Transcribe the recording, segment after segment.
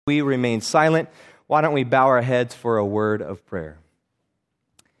We remain silent. Why don't we bow our heads for a word of prayer?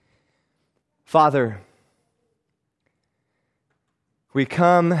 Father, we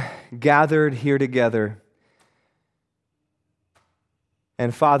come gathered here together,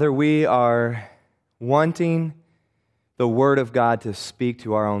 and Father, we are wanting the Word of God to speak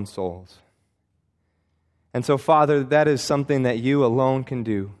to our own souls. And so, Father, that is something that you alone can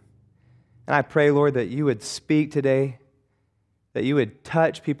do. And I pray, Lord, that you would speak today, that you would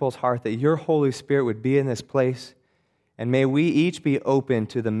touch people's heart, that your Holy Spirit would be in this place, and may we each be open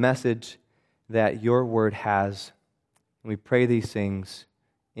to the message that your word has. And we pray these things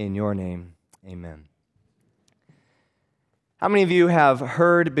in your name. Amen. How many of you have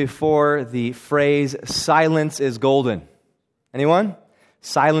heard before the phrase, silence is golden? Anyone?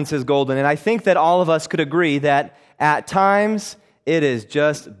 Silence is golden. And I think that all of us could agree that at times it is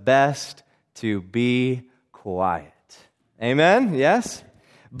just best to be quiet. Amen? Yes?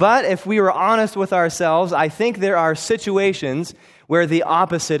 But if we were honest with ourselves, I think there are situations where the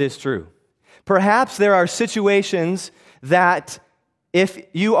opposite is true. Perhaps there are situations that if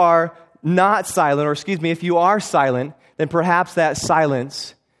you are not silent, or if you are silent, then perhaps that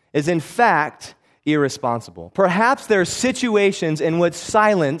silence is in fact irresponsible. Perhaps there are situations in which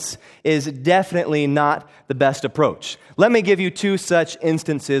silence is definitely not the best approach. Let me give you two such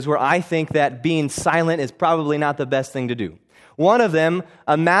instances where I think that being silent is probably not the best thing to do. One of them,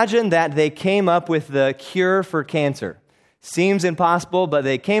 imagine that they came up with the cure for cancer. Seems impossible, but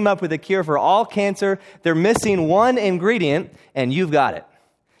they came up with a cure for all cancer. They're missing one ingredient, and you've got it.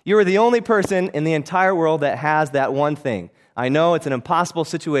 You are the only person in the entire world that has that one thing. I know it's an impossible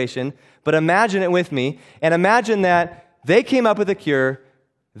situation, but imagine it with me, and imagine that they came up with a cure,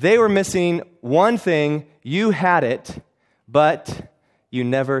 they were missing one thing, you had it, but you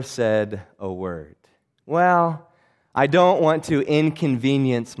never said a word. Well, I don't want to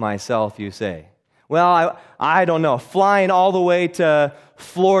inconvenience myself, you say. Well, I don't know, flying all the way to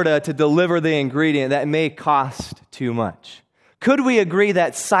Florida to deliver the ingredient, that may cost too much. Could we agree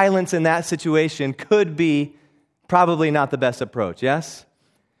that silence in that situation could be probably not the best approach, yes?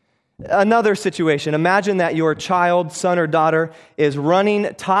 Another situation, imagine that your child, son or daughter, is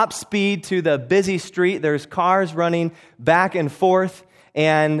running top speed to the busy street. There's cars running back and forth,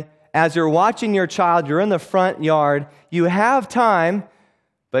 and as you're watching your child, you're in the front yard, you have time,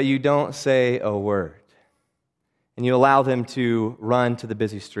 but you don't say a word. And you allow them to run to the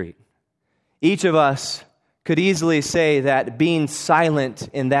busy street. Each of us could easily say that being silent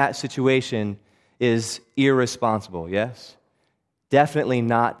in that situation is irresponsible, yes? Definitely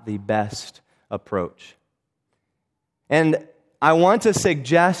not the best approach. And I want to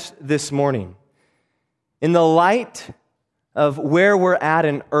suggest this morning, in the light of where we're at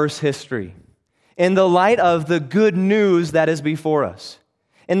in Earth's history, in the light of the good news that is before us,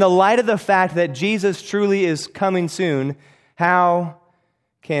 in the light of the fact that Jesus truly is coming soon, how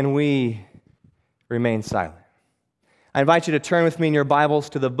can we remain silent? I invite you to turn with me in your Bibles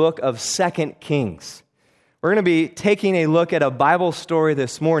to the book of 2 Kings. We're going to be taking a look at a Bible story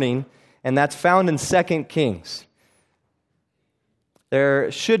this morning, and that's found in 2 Kings.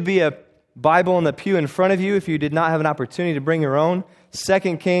 There should be a Bible in the pew in front of you if you did not have an opportunity to bring your own.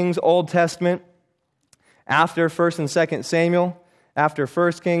 2 Kings, Old Testament, after 1 and 2 Samuel, after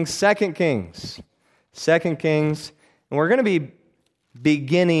 1 Kings, 2 Kings, 2 Kings. And we're going to be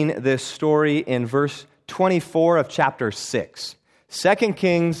beginning this story in verse 24 of chapter 6. 2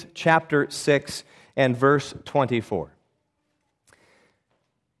 Kings chapter 6 and verse 24.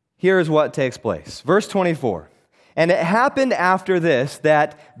 Here's what takes place. Verse 24. And it happened after this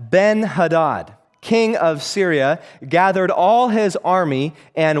that Ben-Hadad, king of Syria, gathered all his army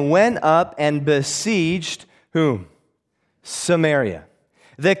and went up and besieged whom? Samaria.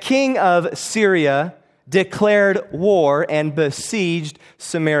 The king of Syria declared war and besieged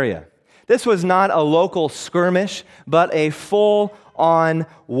Samaria. This was not a local skirmish, but a full-on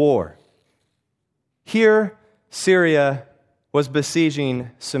war. Here, Syria was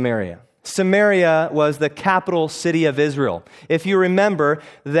besieging Samaria. Samaria was the capital city of Israel. If you remember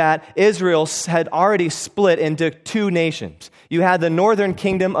that Israel had already split into two nations. You had the northern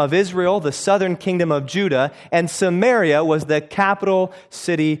kingdom of Israel, the southern kingdom of Judah, and Samaria was the capital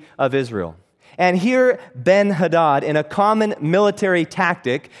city of Israel. And here Ben-Hadad, in a common military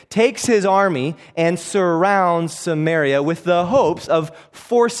tactic, takes his army and surrounds Samaria with the hopes of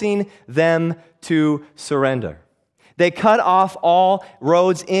forcing them to surrender. They cut off all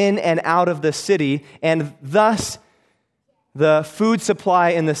roads in and out of the city, and thus the food supply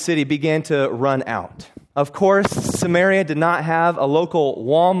in the city began to run out. Of course, Samaria did not have a local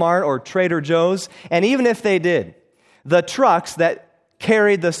Walmart or Trader Joe's, and even if they did, the trucks that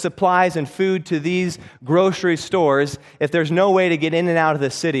carried the supplies and food to these grocery stores, if there's no way to get in and out of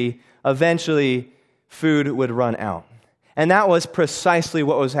the city, eventually food would run out. And that was precisely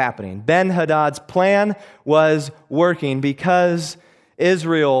what was happening. Ben-Hadad's plan was working because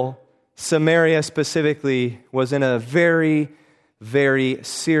Israel, Samaria specifically, was in a very, very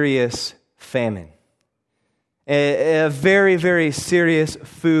serious famine. A very, very serious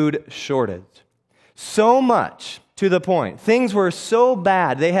food shortage. So much to the point. Things were so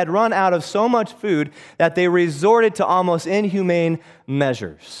bad, they had run out of so much food that they resorted to almost inhumane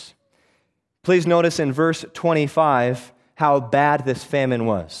measures. Please notice in verse 25 how bad this famine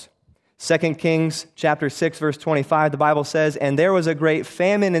was. 2 Kings chapter 6, verse 25, the Bible says, "And there was a great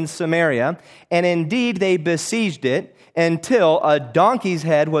famine in Samaria, and indeed they besieged it, until a donkey's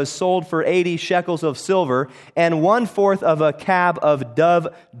head was sold for 80 shekels of silver, and 1/4 of a cab of dove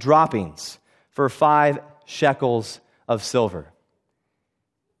droppings for 5 shekels of silver."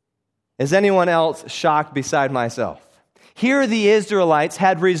 Is anyone else shocked beside myself? Here the Israelites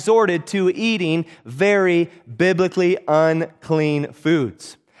had resorted to eating very biblically unclean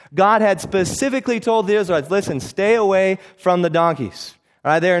foods. God had specifically told the Israelites, listen, stay away from the donkeys.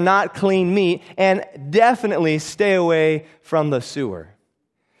 All right, they're not clean meat, and definitely stay away from the sewer.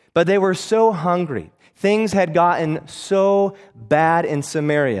 But they were so hungry. Things had gotten so bad in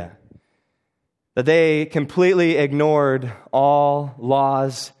Samaria that they completely ignored all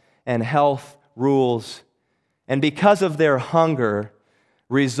laws and health rules, and because of their hunger,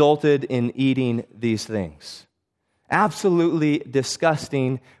 resulted in eating these things. Absolutely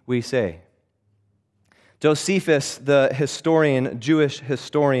disgusting, we say. Josephus, the historian, Jewish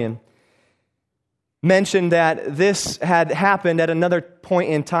historian, mentioned that this had happened at another point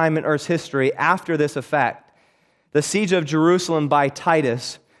in time in Earth's history after this effect. The siege of Jerusalem by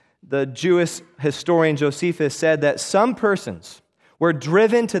Titus, the Jewish historian Josephus said that some persons were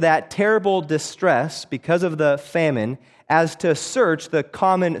driven to that terrible distress because of the famine as to search the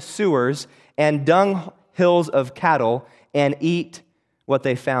common sewers and dung hills of cattle and eat what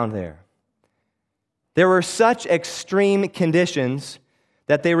they found there. There were such extreme conditions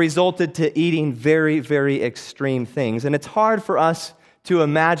that they resulted to eating very, very extreme things. And it's hard for us to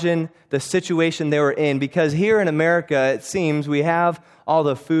imagine the situation they were in because here in America, it seems we have all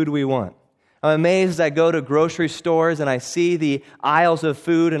the food we want. I'm amazed as I go to grocery stores and I see the aisles of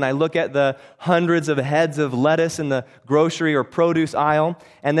food and I look at the hundreds of heads of lettuce in the grocery or produce aisle,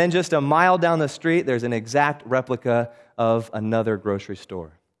 and then just a mile down the street, there's an exact replica of another grocery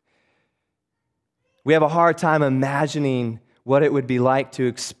store. We have a hard time imagining what it would be like to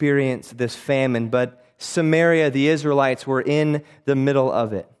experience this famine, but Samaria, the Israelites, were in the middle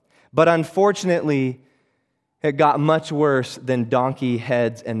of it. But unfortunately, it got much worse than donkey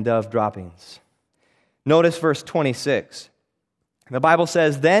heads and dove droppings. Notice verse 26. The Bible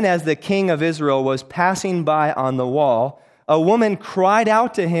says, "Then as the king of Israel was passing by on the wall, a woman cried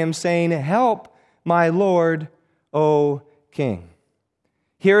out to him, saying, 'Help, my lord, O king.'"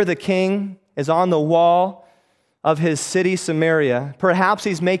 Here the king is on the wall of his city, Samaria. Perhaps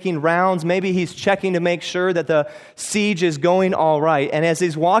he's making rounds. Maybe he's checking to make sure that the siege is going all right. And as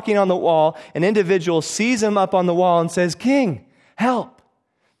he's walking on the wall, an individual sees him up on the wall and says, "King, help."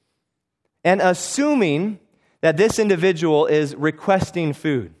 And assuming that this individual is requesting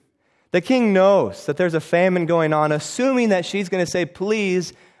food, the king knows that there's a famine going on. Assuming that she's going to say,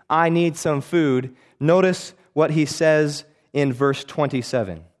 "Please, I need some food." Notice what he says in verse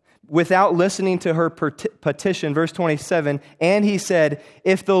 27. Without listening to her petition, verse 27, "And he said,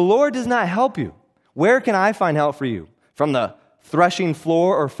 'If the Lord does not help you, where can I find help for you? From the threshing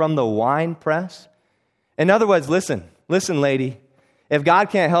floor or from the wine press?'" In other words, listen, lady, if God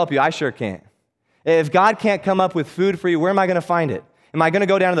can't help you, I sure can't. If God can't come up with food for you, where am I going to find it? Am I going to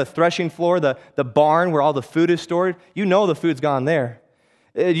go down to the threshing floor, the barn where all the food is stored? You know the food's gone there.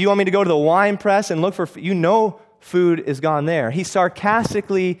 Do you want me to go to the wine press and look for food? You know food is gone there. He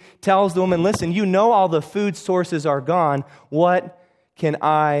sarcastically tells the woman, "Listen, you know all the food sources are gone. What can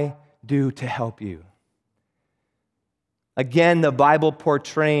I do to help you?" Again, the Bible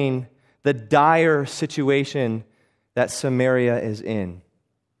portraying the dire situation that Samaria is in.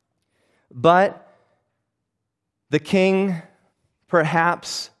 But the king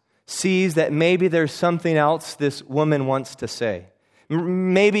perhaps sees that maybe there's something else this woman wants to say.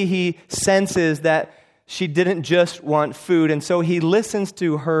 Maybe he senses that she didn't just want food, and so he listens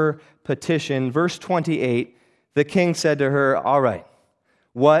to her petition. Verse 28, the king said to her, "All right,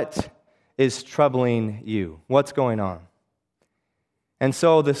 what is troubling you? What's going on?" And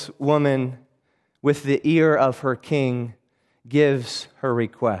so this woman, with the ear of her king, gives her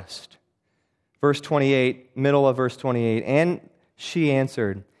request. Verse 28, middle of verse 28, "And She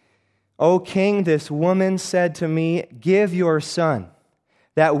answered, O king, this woman said to me, give your son,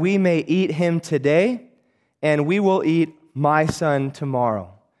 that we may eat him today, and we will eat my son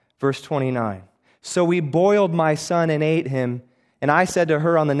tomorrow. Verse 29. So we boiled my son and ate him, and I said to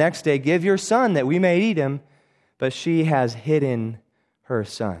her on the next day, give your son, that we may eat him. But she has hidden her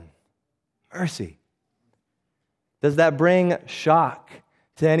son. Mercy. Does that bring shock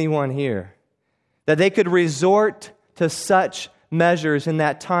to anyone here? That they could resort to such measures in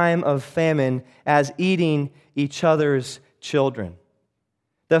that time of famine as eating each other's children.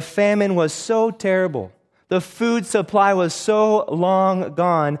 The famine was so terrible. The food supply was so long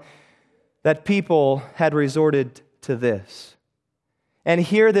gone that people had resorted to this. And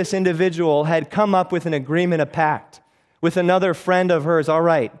here this individual had come up with an agreement, a pact, with another friend of hers. All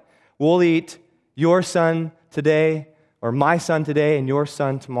right, we'll eat your son today, or my son today, and your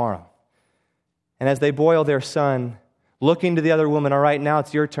son tomorrow. And as they boil their son, looking to the other woman, all right, now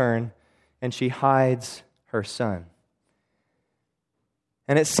it's your turn, and she hides her son.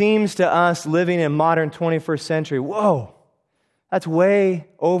 And it seems to us living in modern 21st century, whoa, that's way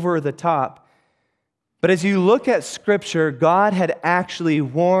over the top. But as you look at Scripture, God had actually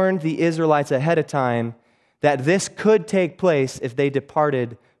warned the Israelites ahead of time that this could take place if they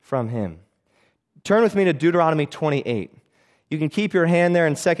departed from Him. Turn with me to Deuteronomy 28. You can keep your hand there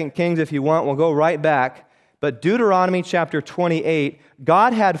in 2 Kings if you want. We'll go right back. But Deuteronomy chapter 28,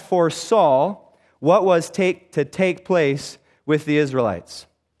 God had foresaw what was to take place with the Israelites.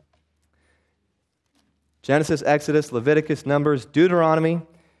 Genesis, Exodus, Leviticus, Numbers, Deuteronomy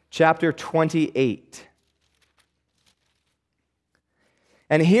chapter 28.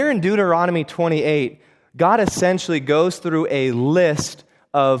 And here in Deuteronomy 28, God essentially goes through a list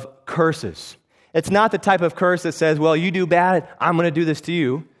of curses. It's not the type of curse that says, well, you do bad, I'm going to do this to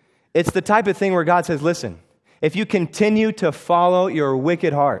you. It's the type of thing where God says, listen, if you continue to follow your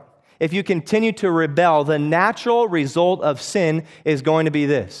wicked heart, if you continue to rebel, the natural result of sin is going to be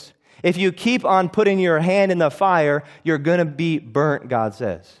this. If you keep on putting your hand in the fire, you're going to be burnt, God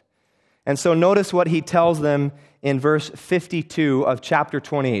says. And so notice what He tells them in verse 52 of chapter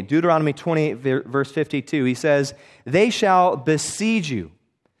 28. Deuteronomy 28, verse 52. He says, they shall besiege you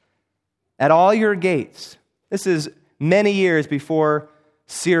at all your gates. This is many years before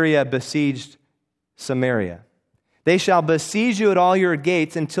Syria besieged Samaria. They shall besiege you at all your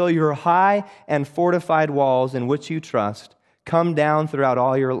gates until your high and fortified walls in which you trust come down throughout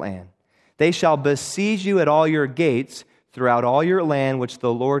all your land. They shall besiege you at all your gates throughout all your land which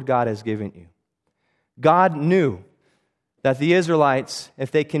the Lord God has given you. God knew that the Israelites, if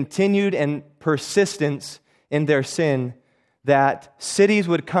they continued in persistence in their sin, that cities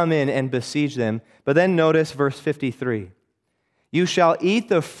would come in and besiege them. But then notice verse 53. You shall eat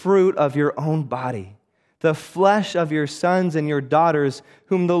the fruit of your own body, the flesh of your sons and your daughters,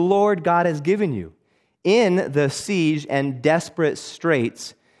 whom the Lord God has given you, in the siege and desperate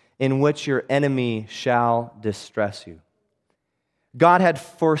straits in which your enemy shall distress you. God had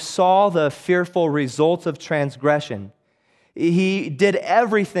foresaw the fearful results of transgression. He did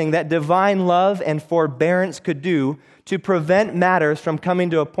everything that divine love and forbearance could do to prevent matters from coming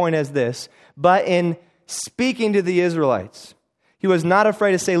to a point as this. But in speaking to the Israelites, He was not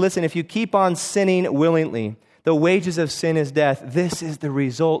afraid to say, listen, if you keep on sinning willingly, the wages of sin is death. This is the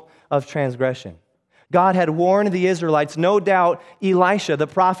result of transgression. God had warned the Israelites. No doubt Elisha, the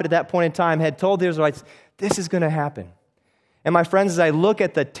prophet at that point in time, had told the Israelites, this is going to happen. And my friends, as I look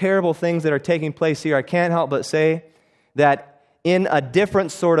at the terrible things that are taking place here, I can't help but say that in a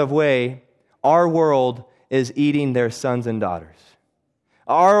different sort of way, our world is eating their sons and daughters.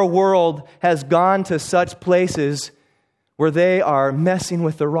 Our world has gone to such places where they are messing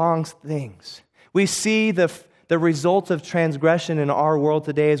with the wrong things. We see the results of transgression in our world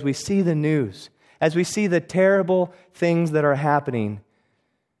today as we see the news, as we see the terrible things that are happening.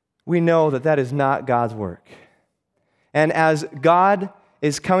 We know that that is not God's work. And as God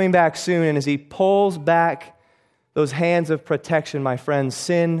is coming back soon, and as He pulls back those hands of protection, my friends,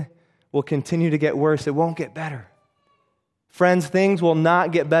 sin will continue to get worse. It won't get better. Friends, things will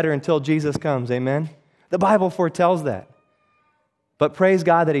not get better until Jesus comes. Amen? The Bible foretells that. But praise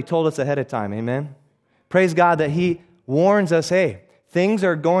God that He told us ahead of time. Amen? Praise God that He warns us, hey, things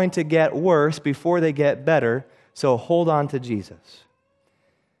are going to get worse before they get better, so hold on to Jesus.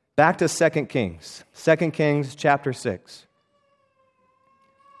 Back to 2 Kings. 2 Kings chapter 6.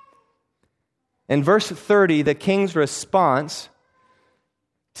 In verse 30, the king's response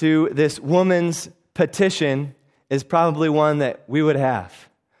to this woman's petition is probably one that we would have.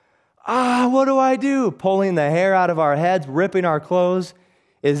 What do I do? Pulling the hair out of our heads, ripping our clothes.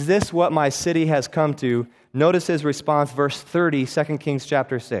 Is this what my city has come to? Notice his response, verse 30, 2 Kings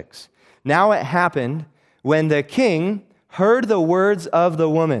chapter 6. Now it happened when the king heard the words of the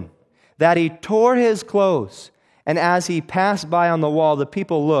woman that he tore his clothes, and as he passed by on the wall, the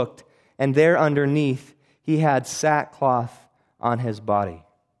people looked, and there underneath he had sackcloth on his body.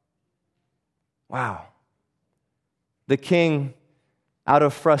 Wow. The king, out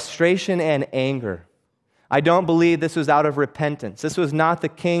of frustration and anger, I don't believe this was out of repentance. This was not the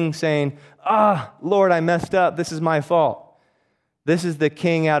king saying, Lord, I messed up. This is my fault. This is the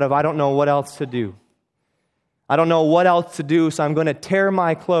king out of, I don't know what else to do. I don't know what else to do, so I'm going to tear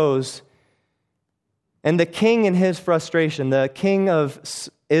my clothes. And the king in his frustration, the king of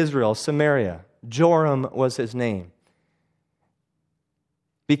Israel, Samaria, Joram was his name.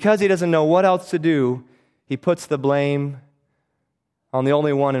 Because he doesn't know what else to do, he puts the blame on the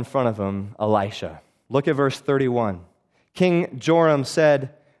only one in front of him, Elisha. Look at verse 31. King Joram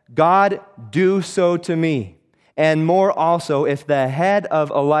said, God, do so to me, and more also, if the head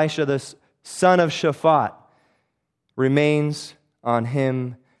of Elisha, the son of Shaphat, remains on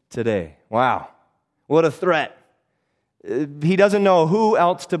him today. Wow, what a threat. He doesn't know who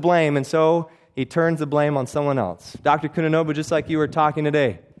else to blame, and so he turns the blame on someone else. Dr. Kuninobu, just like you were talking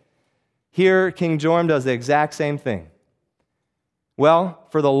today, here King Joram does the exact same thing. Well,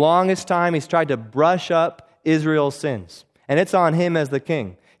 for the longest time, he's tried to brush up Israel's sins. And it's on him as the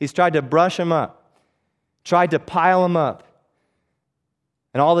king. He's tried to brush them up, tried to pile them up.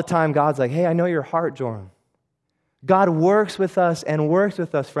 And all the time, God's like, hey, I know your heart, Joram. God works with us and works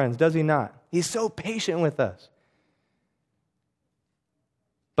with us, friends, does he not? He's so patient with us.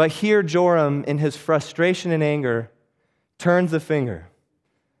 But here, Joram, in his frustration and anger, turns the finger.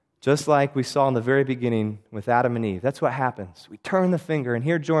 Just like we saw in the very beginning with Adam and Eve. That's what happens. We turn the finger, and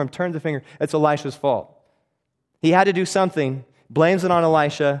here Joram turns the finger. It's Elisha's fault. He had to do something, blames it on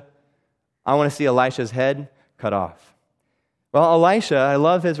Elisha. I want to see Elisha's head cut off. Well, Elisha, I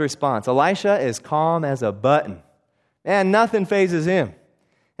love his response. Elisha is calm as a button. And nothing phases him.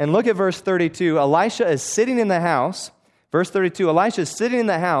 And look at verse 32. Elisha is sitting in the house. Verse 32, Elisha is sitting in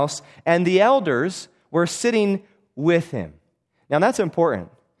the house, and the elders were sitting with him. Now that's important.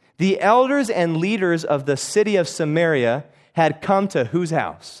 The elders and leaders of the city of Samaria had come to whose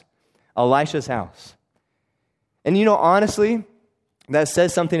house? Elisha's house. And you know, honestly, that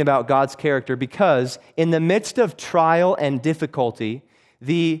says something about God's character, because in the midst of trial and difficulty,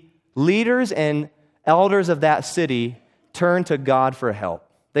 the leaders and elders of that city turned to God for help.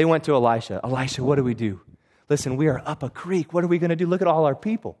 They went to Elisha. Elisha, what do we do? Listen, we are up a creek. What are we going to do? Look at all our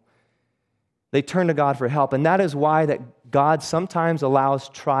people. They turn to God for help. And that is why that God sometimes allows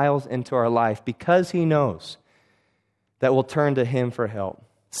trials into our life, because he knows that we'll turn to him for help.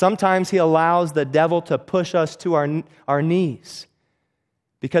 Sometimes he allows the devil to push us to our knees,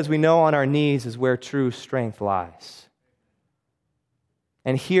 because we know on our knees is where true strength lies.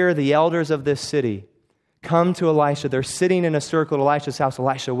 And here the elders of this city come to Elisha. They're sitting in a circle at Elisha's house.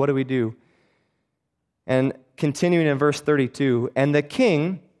 Elisha, what do we do? And continuing in verse 32, and the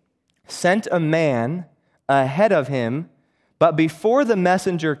king sent a man ahead of him, but before the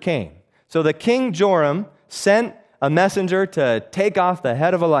messenger came. So the king Joram sent a messenger to take off the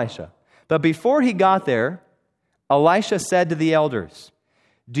head of Elisha. But before he got there, Elisha said to the elders,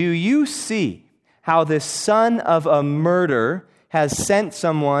 do you see how this son of a murderer has sent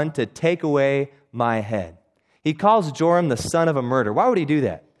someone to take away my head? He calls Joram the son of a murderer. Why would he do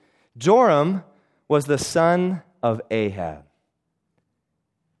that? Joram was the son of Ahab.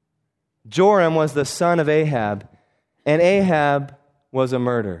 Joram was the son of Ahab, and Ahab was a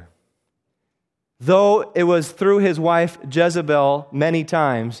murderer. Though it was through his wife Jezebel many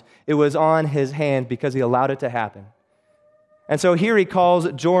times, it was on his hand because he allowed it to happen. And so here he calls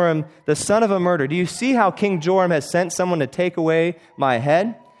Joram the son of a murderer. Do you see how King Joram has sent someone to take away my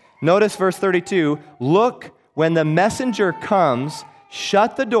head? Notice verse 32, look, when the messenger comes,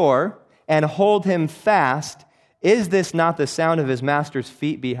 shut the door and hold him fast. Is this not the sound of his master's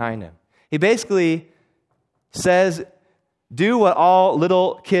feet behind him? He basically says, do what all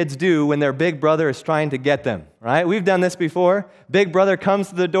little kids do when their big brother is trying to get them, right? We've done this before. Big brother comes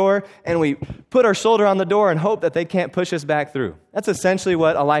to the door, and we put our shoulder on the door and hope that they can't push us back through. That's essentially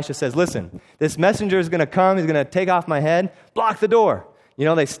what Elisha says. Listen, this messenger is going to come. He's going to take off my head. Block the door. You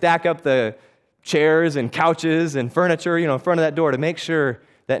know, they stack up the chairs and couches and furniture, in front of that door to make sure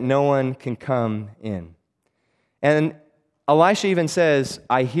that no one can come in. And Elisha even says,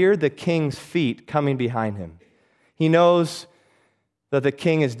 I hear the king's feet coming behind him. He knows that the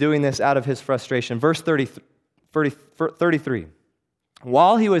king is doing this out of his frustration. Verse 33.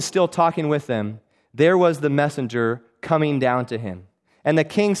 While he was still talking with them, there was the messenger coming down to him. And the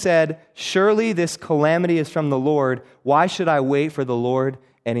king said, "Surely this calamity is from the Lord. Why should I wait for the Lord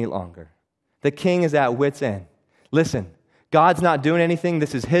any longer?" The king is at wit's end. Listen, God's not doing anything.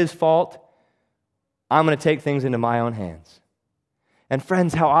 This is his fault. I'm going to take things into my own hands. And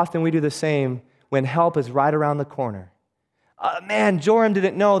friends, how often we do the same when help is right around the corner. Man, Joram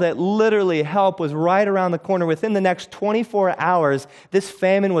didn't know that literally help was right around the corner. Within the next 24 hours, this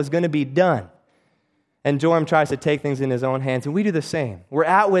famine was going to be done. And Joram tries to take things in his own hands, and we do the same. We're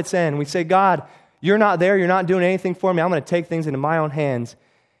at wit's end. We say, God, you're not there. You're not doing anything for me. I'm going to take things into my own hands.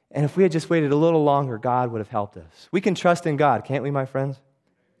 And if we had just waited a little longer, God would have helped us. We can trust in God, can't we, my friends?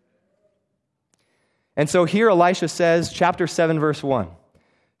 And so here Elisha says, chapter 7, verse 1.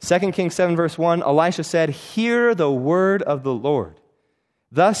 2 Kings 7, verse 1, Elisha said, "Hear the word of the Lord.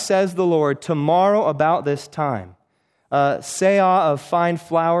 Thus says the Lord, tomorrow about this time, a seah of fine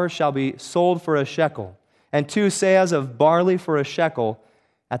flour shall be sold for a shekel, and 2 seahs of barley for a shekel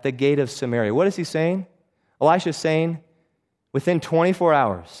at the gate of Samaria." What is he saying? Elisha is saying, within 24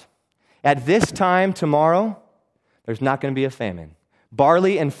 hours, at this time tomorrow, there's not going to be a famine.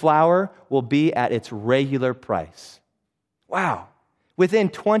 Barley and flour will be at its regular price. Wow. Within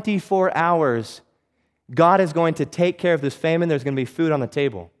 24 hours, God is going to take care of this famine. There's going to be food on the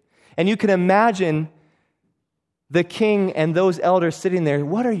table. And you can imagine the king and those elders sitting there.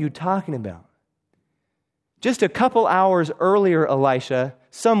 What are you talking about? Just a couple hours earlier, Elisha,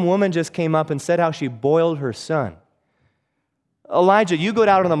 some woman just came up and said how she boiled her son. Elijah, you go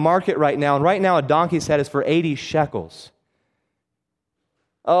out on the market right now, and right now a donkey's head is for 80 shekels.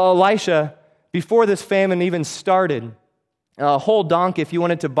 Elisha, before this famine even started, a whole donkey, if you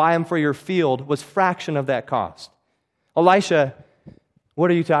wanted to buy them for your field, was fraction of that cost. Elisha, what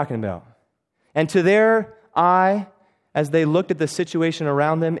are you talking about? And to their eye, as they looked at the situation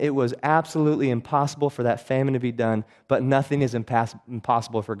around them, it was absolutely impossible for that famine to be done, but nothing is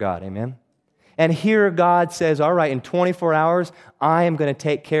impossible for God. Amen? And here God says, all right, in 24 hours, I am going to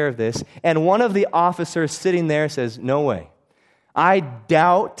take care of this. And one of the officers sitting there says, no way. I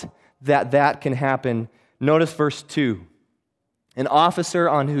doubt that can happen. Notice verse 2. An officer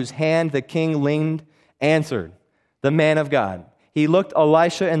on whose hand the king leaned answered the man of God. He looked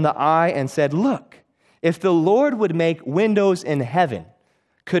Elisha in the eye and said, "Look, if the Lord would make windows in heaven,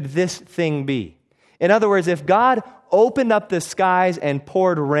 could this thing be?" In other words, if God opened up the skies and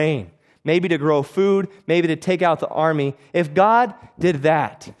poured rain, maybe to grow food, maybe to take out the army, if God did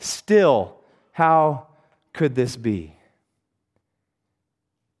that, still, how could this be?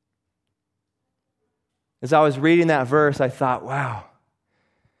 As I was reading that verse, I thought, wow,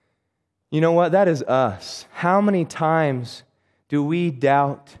 you know what? That is us. How many times do we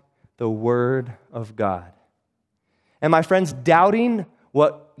doubt the Word of God? And my friends, doubting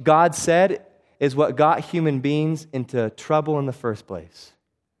what God said is what got human beings into trouble in the first place.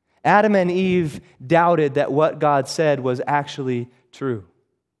 Adam and Eve doubted that what God said was actually true.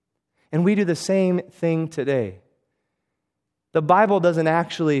 And we do the same thing today. The Bible doesn't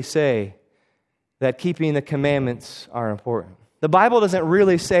actually say that keeping the commandments are important. The Bible doesn't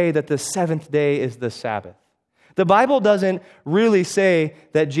really say that the seventh day is the Sabbath. The Bible doesn't really say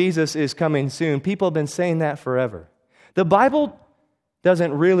that Jesus is coming soon. People have been saying that forever. The Bible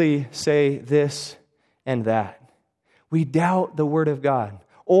doesn't really say this and that. We doubt the Word of God.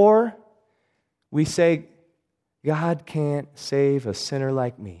 Or we say, God can't save a sinner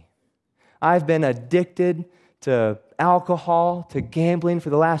like me. I've been addicted to alcohol, to gambling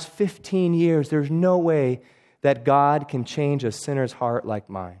for the last 15 years. There's no way that God can change a sinner's heart like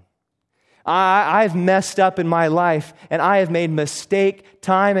mine. I've messed up in my life, and I have made mistake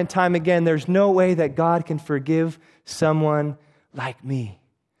time and time again. There's no way that God can forgive someone like me.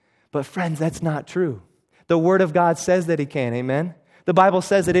 But friends, that's not true. The Word of God says that He can, amen? The Bible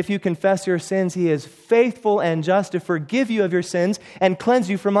says that if you confess your sins, He is faithful and just to forgive you of your sins and cleanse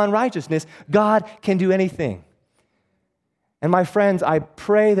you from unrighteousness. God can do anything. And my friends, I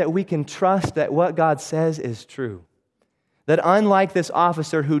pray that we can trust that what God says is true. That unlike this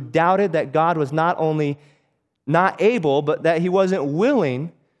officer who doubted that God was not only not able, but that He wasn't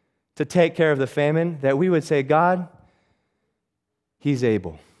willing to take care of the famine, that we would say, God, He's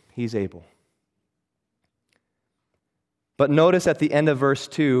able. He's able. But notice at the end of verse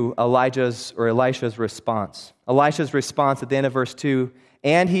 2, Elisha's response. Elisha's response at the end of verse 2,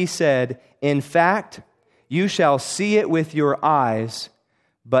 and he said, in fact, you shall see it with your eyes,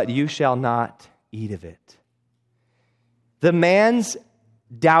 but you shall not eat of it. The man's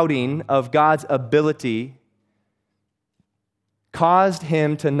doubting of God's ability caused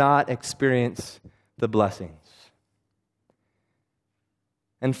him to not experience the blessings.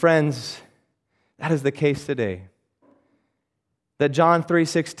 And friends, that is the case today. That John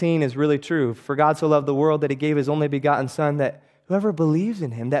 3:16 is really true. For God so loved the world that he gave his only begotten Son, that whoever believes in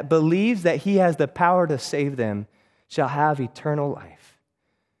him, that believes that he has the power to save them, shall have eternal life.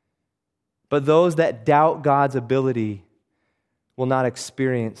 But those that doubt God's ability will not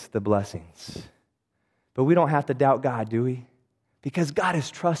experience the blessings. But we don't have to doubt God, do we? Because God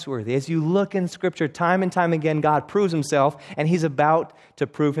is trustworthy. As you look in Scripture, time and time again, God proves himself, and he's about to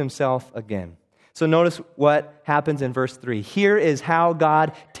prove himself again. So notice what happens in verse 3. Here is how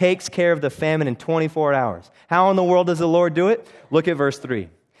God takes care of the famine in 24 hours. How in the world does the Lord do it? Look at verse 3.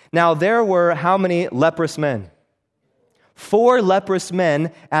 Now there were how many leprous men? 4 leprous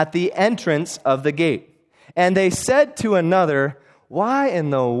men at the entrance of the gate. And they said to another, why in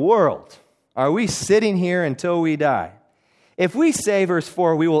the world are we sitting here until we die? If we say, verse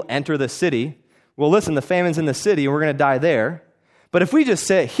 4, we will enter the city, well, listen, the famine's in the city and we're going to die there. But if we just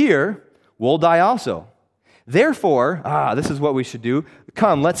sit here, we'll die also. Therefore, this is what we should do.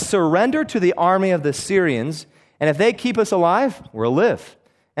 Come, let's surrender to the army of the Syrians, and if they keep us alive, we'll live.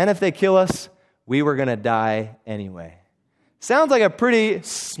 And if they kill us, we were going to die anyway. Sounds like a pretty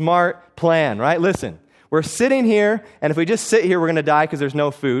smart plan, right? Listen, we're sitting here, and if we just sit here, we're going to die because there's no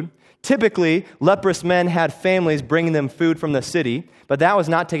food. Typically, leprous men had families bringing them food from the city, but that was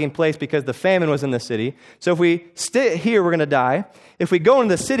not taking place because the famine was in the city. So if we sit here, we're going to die. If we go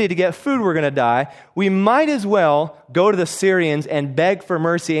into the city to get food, we're going to die. We might as well go to the Syrians and beg for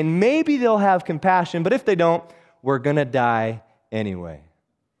mercy, and maybe they'll have compassion, but if they don't, we're going to die anyway.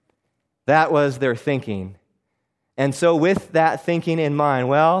 That was their thinking. And so with that thinking in mind,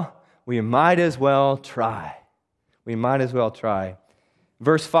 well, we might as well try. We might as well try.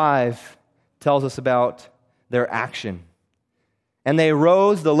 Verse 5 tells us about their action. And they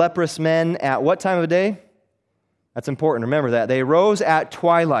rose, the leprous men, at what time of day? That's important. Remember that. They rose at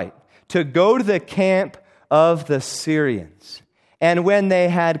twilight to go to the camp of the Syrians. And when they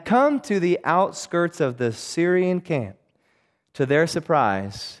had come to the outskirts of the Syrian camp, to their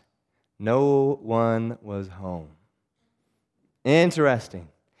surprise, no one was home. Interesting.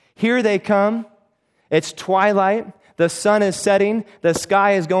 Here they come. It's twilight. The sun is setting. The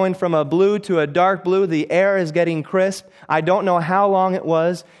sky is going from a blue to a dark blue. The air is getting crisp. I don't know how long it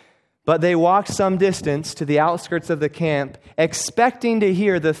was, but they walked some distance to the outskirts of the camp, expecting to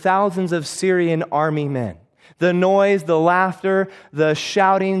hear the thousands of Syrian army men. The noise, the laughter, the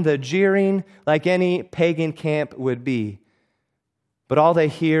shouting, the jeering, like any pagan camp would be. But all they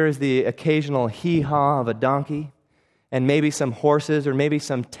hear is the occasional hee-haw of a donkey, and maybe some horses or maybe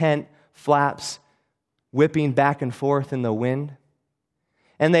some tent flaps whipping back and forth in the wind.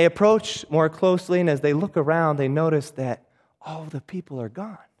 And they approach more closely, and as they look around, they notice that all the people are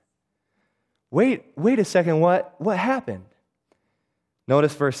gone. Wait a second, what happened?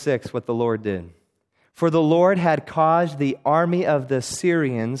 Notice verse 6, what the Lord did. For the Lord had caused the army of the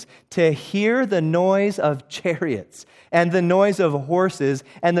Syrians to hear the noise of chariots and the noise of horses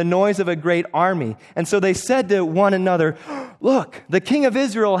and the noise of a great army. And so they said to one another, look, the king of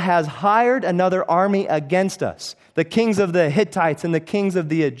Israel has hired another army against us, the kings of the Hittites and the kings of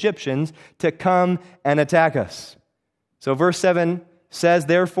the Egyptians, to come and attack us. So verse 7 says,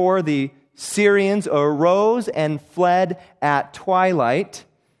 therefore the Syrians arose and fled at twilight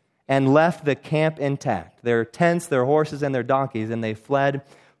and left the camp intact, their tents, their horses, and their donkeys, and they fled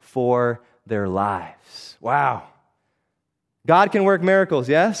for their lives. Wow. God can work miracles,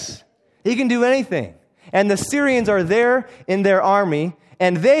 yes? He can do anything. And the Syrians are there in their army,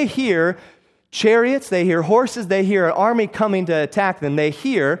 and they hear chariots, they hear horses, they hear an army coming to attack them. They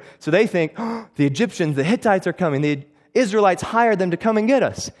hear, so they think, oh, the Egyptians, the Hittites are coming. The Israelites hired them to come and get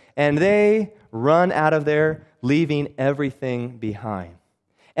us. And they run out of there, leaving everything behind.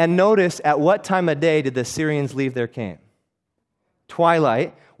 And notice, at what time of day did the Syrians leave their camp?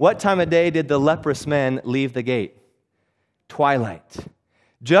 Twilight. What time of day did the leprous men leave the gate? Twilight.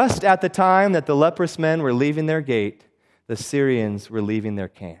 Just at the time that the leprous men were leaving their gate, the Syrians were leaving their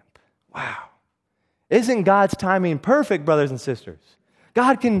camp. Wow. Isn't God's timing perfect, brothers and sisters?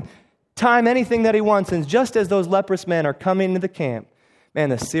 God can time anything that he wants, and just as those leprous men are coming to the camp, man,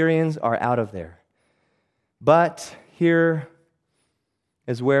 the Syrians are out of there. But here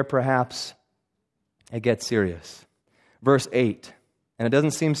is where perhaps it gets serious. Verse 8. And it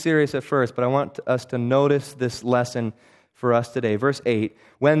doesn't seem serious at first, but I want us to notice this lesson for us today. Verse 8.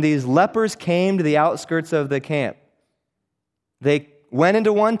 When these lepers came to the outskirts of the camp, they went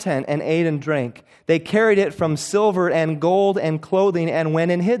into one tent and ate and drank. They carried it from silver and gold and clothing and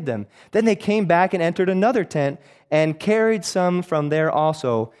went and hid them. Then they came back and entered another tent and carried some from there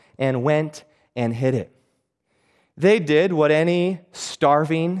also and went and hid it. They did what any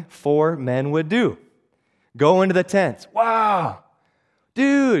starving 4 men would do. Go into the tents. Wow,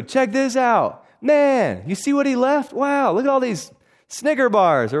 Dude, check this out. Man, you see what he left? Wow, look at all these Snicker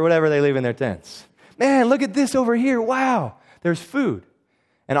bars or whatever they leave in their tents. Man, look at this over here. Wow, there's food.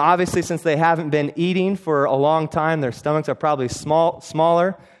 And obviously, since they haven't been eating for a long time, their stomachs are probably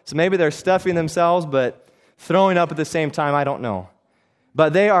smaller. So maybe they're stuffing themselves, but throwing up at the same time, I don't know.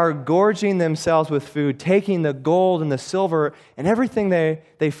 But they are gorging themselves with food, taking the gold and the silver and everything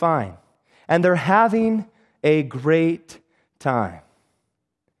they find. And they're having a great time.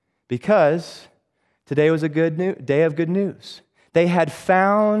 Because today was a day of good news. They had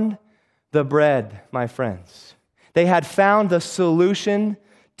found the bread, my friends. They had found the solution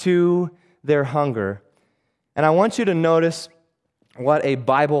to their hunger. And I want you to notice what a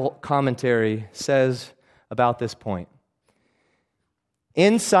Bible commentary says about this point.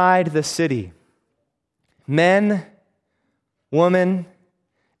 Inside the city, men, women,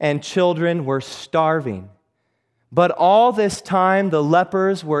 and children were starving. But all this time, the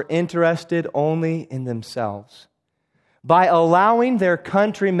lepers were interested only in themselves. By allowing their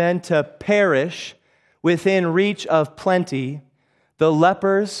countrymen to perish within reach of plenty, the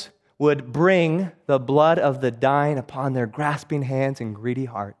lepers would bring the blood of the dying upon their grasping hands and greedy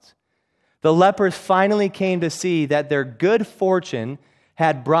hearts. The lepers finally came to see that their good fortune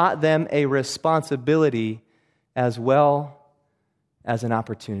had brought them a responsibility as well as an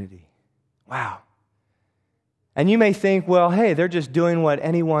opportunity. Wow. And you may think, well, hey, they're just doing what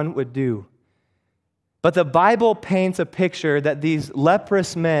anyone would do. But the Bible paints a picture that these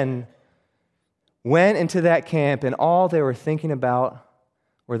leprous men went into that camp and all they were thinking about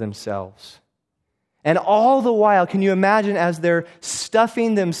were themselves. And all the while, can you imagine as they're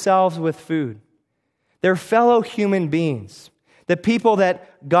stuffing themselves with food, their fellow human beings, the people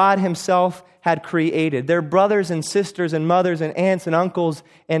that God Himself had created, their brothers and sisters and mothers and aunts and uncles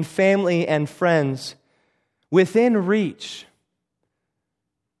and family and friends within reach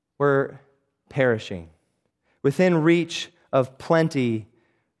were perishing. Within reach of plenty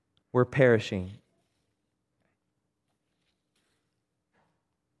were perishing.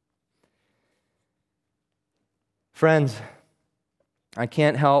 Friends, I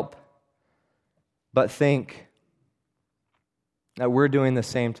can't help but think that we're doing the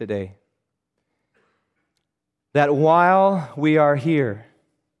same today. That while we are here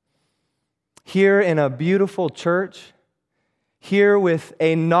in a beautiful church, here with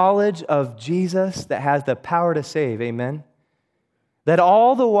a knowledge of Jesus that has the power to save, amen? That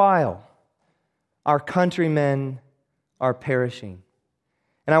all the while, our countrymen are perishing.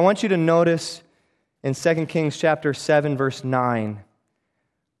 And I want you to notice in 2 Kings chapter 7, verse 9,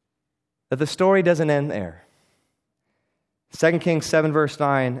 that the story doesn't end there. 2 Kings 7, verse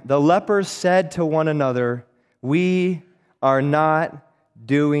 9, the lepers said to one another, "We are not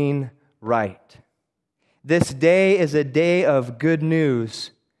doing right. This day is a day of good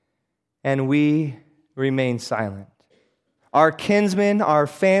news, and we remain silent. Our kinsmen, our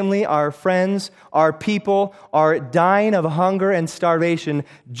family, our friends, our people are dying of hunger and starvation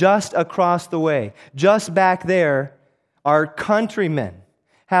just across the way. Just back there, our countrymen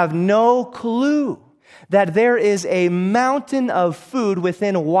have no clue that there is a mountain of food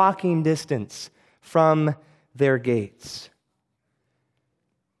within walking distance from their gates."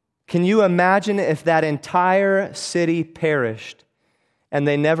 Can you imagine if that entire city perished and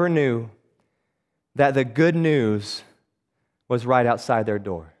they never knew that the good news was right outside their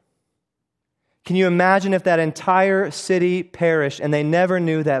door? Can you imagine if that entire city perished and they never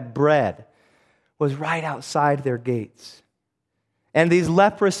knew that bread was right outside their gates? And these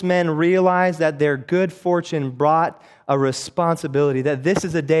leprous men realized that their good fortune brought a responsibility, that this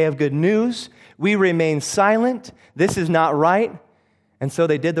is a day of good news. We remain silent. This is not right. And so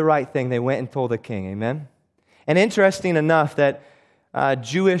they did the right thing. They went and told the king. Amen? And interesting enough that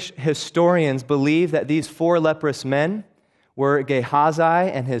Jewish historians believe that these 4 leprous men were Gehazi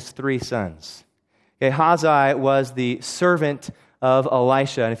and his 3 sons. Gehazi was the servant of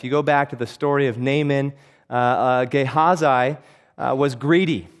Elisha. And if you go back to the story of Naaman, Gehazi was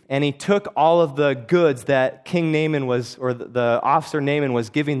greedy. And he took all of the goods that King Naaman was, or the officer Naaman was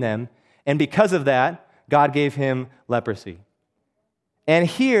giving them. And because of that, God gave him leprosy. And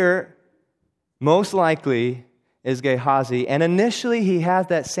here, most likely, is Gehazi. And initially, he has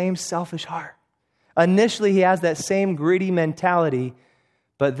that same selfish heart. Initially, he has that same greedy mentality.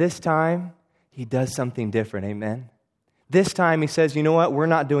 But this time, he does something different. Amen? This time, he says, you know what? We're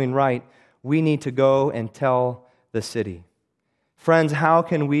not doing right. We need to go and tell the city. Friends, how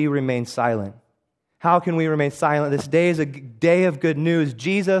can we remain silent? How can we remain silent? This day is a day of good news.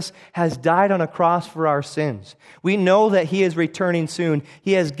 Jesus has died on a cross for our sins. We know that He is returning soon.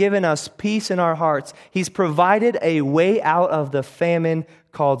 He has given us peace in our hearts. He's provided a way out of the famine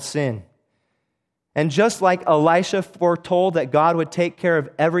called sin. And just like Elisha foretold that God would take care of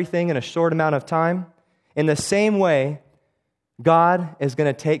everything in a short amount of time, in the same way, God is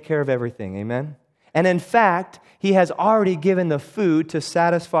going to take care of everything. Amen? And in fact, He has already given the food to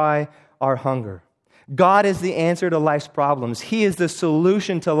satisfy our hunger. God is the answer to life's problems. He is the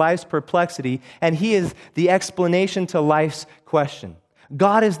solution to life's perplexity, and He is the explanation to life's question.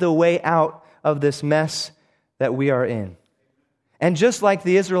 God is the way out of this mess that we are in. And just like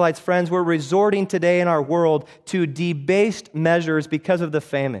the Israelites, friends, we're resorting today in our world to debased measures because of the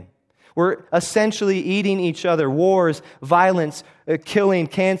famine. We're essentially eating each other. Wars, violence, killing,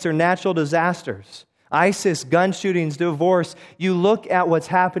 cancer, natural disasters, ISIS, gun shootings, divorce. You look at what's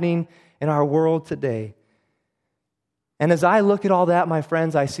happening in our world today. And as I look at all that, my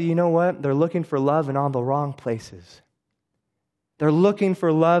friends, I see, you know what? They're looking for love in all the wrong places. They're looking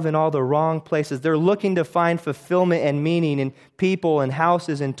for love in all the wrong places. They're looking to find fulfillment and meaning in people and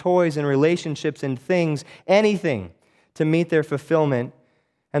houses and toys and relationships and things, anything to meet their fulfillment.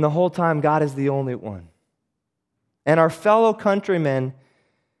 And the whole time, God is the only one. And our fellow countrymen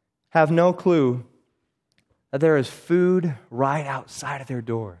have no clue that there is food right outside of their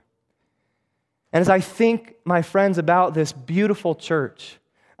door. And as I think, my friends, about this beautiful church,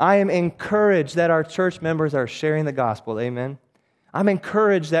 I am encouraged that our church members are sharing the gospel. Amen? I'm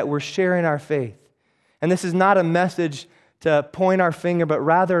encouraged that we're sharing our faith. And this is not a message to point our finger, but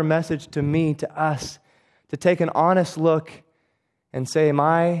rather a message to me, to us, to take an honest look and say, am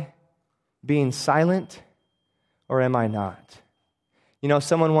I being silent or am I not? You know,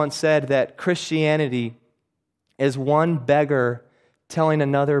 someone once said that Christianity is one beggar telling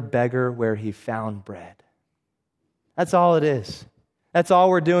another beggar where he found bread. That's all it is. That's all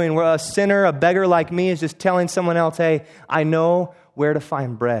we're doing. We're a sinner, a beggar like me is just telling someone else, hey, I know where to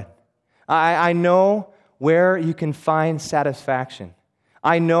find bread. I know where you can find satisfaction.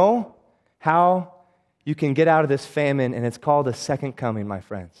 I know how you can get out of this famine, and it's called the second coming, my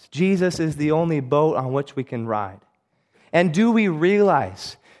friends. Jesus is the only boat on which we can ride. And do we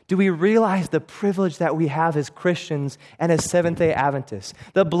realize the privilege that we have as Christians and as Seventh-day Adventists?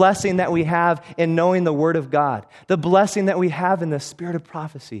 The blessing that we have in knowing the Word of God. The blessing that we have in the spirit of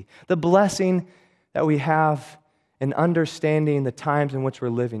prophecy. The blessing that we have in understanding the times in which we're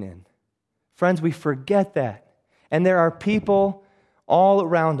living in. Friends, we forget that. And there are people all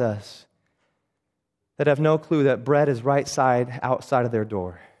around us that have no clue that bread is outside of their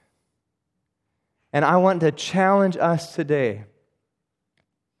door. And I want to challenge us today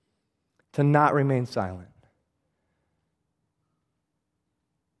to not remain silent.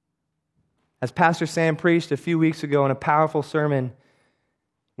 As Pastor Sam preached a few weeks ago in a powerful sermon,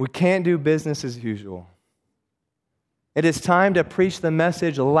 we can't do business as usual. It is time to preach the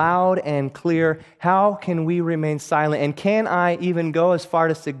message loud and clear. How can we remain silent? And can I even go as far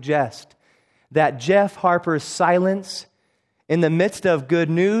to suggest that Jeff Harper's silence in the midst of good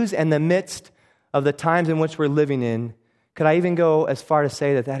news and the midst of the times in which we're living in, could I even go as far to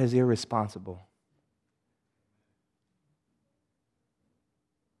say that that is irresponsible?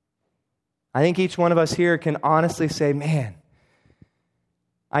 I think each one of us here can honestly say, man,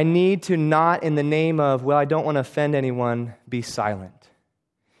 I need to not, in the name of, well, I don't want to offend anyone, be silent.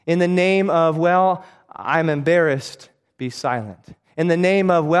 In the name of, well, I'm embarrassed, be silent. In the name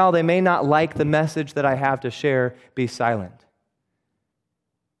of, well, they may not like the message that I have to share, be silent.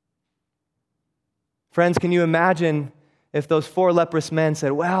 Friends, can you imagine if those 4 leprous men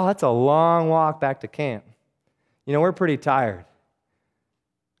said, well, that's a long walk back to camp. You know, we're pretty tired.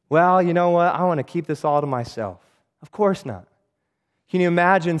 Well, you know what? I want to keep this all to myself. Of course not. Can you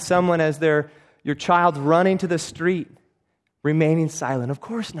imagine someone as your child running to the street, remaining silent? Of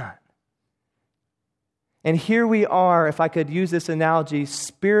course not. And here we are, if I could use this analogy,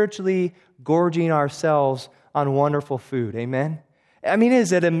 spiritually gorging ourselves on wonderful food. Amen? I mean, it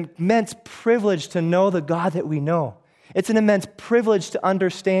is an immense privilege to know the God that we know. It's an immense privilege to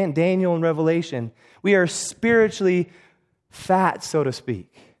understand Daniel and Revelation. We are spiritually fat, so to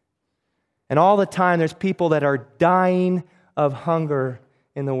speak. And all the time, there's people that are dying of hunger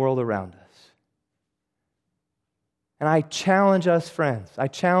in the world around us. And I challenge us, friends, I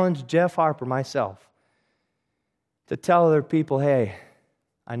challenge Jeff Harper, myself, to tell other people, hey,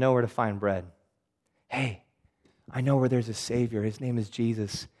 I know where to find bread. Hey, I know where there's a Savior. His name is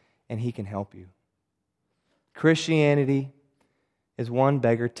Jesus, and He can help you. Christianity is one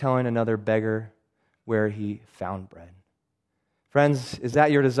beggar telling another beggar where he found bread. Friends, is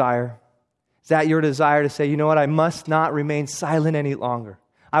that your desire? Is that your desire to say, you know what, I must not remain silent any longer.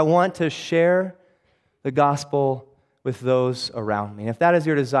 I want to share the gospel with those around me. And if that is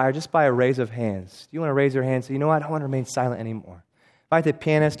your desire, just by a raise of hands, do you want to raise your hand and say, you know what, I don't want to remain silent anymore. Invite the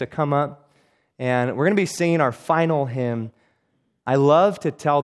pianist to come up, and we're going to be singing our final hymn. I love to tell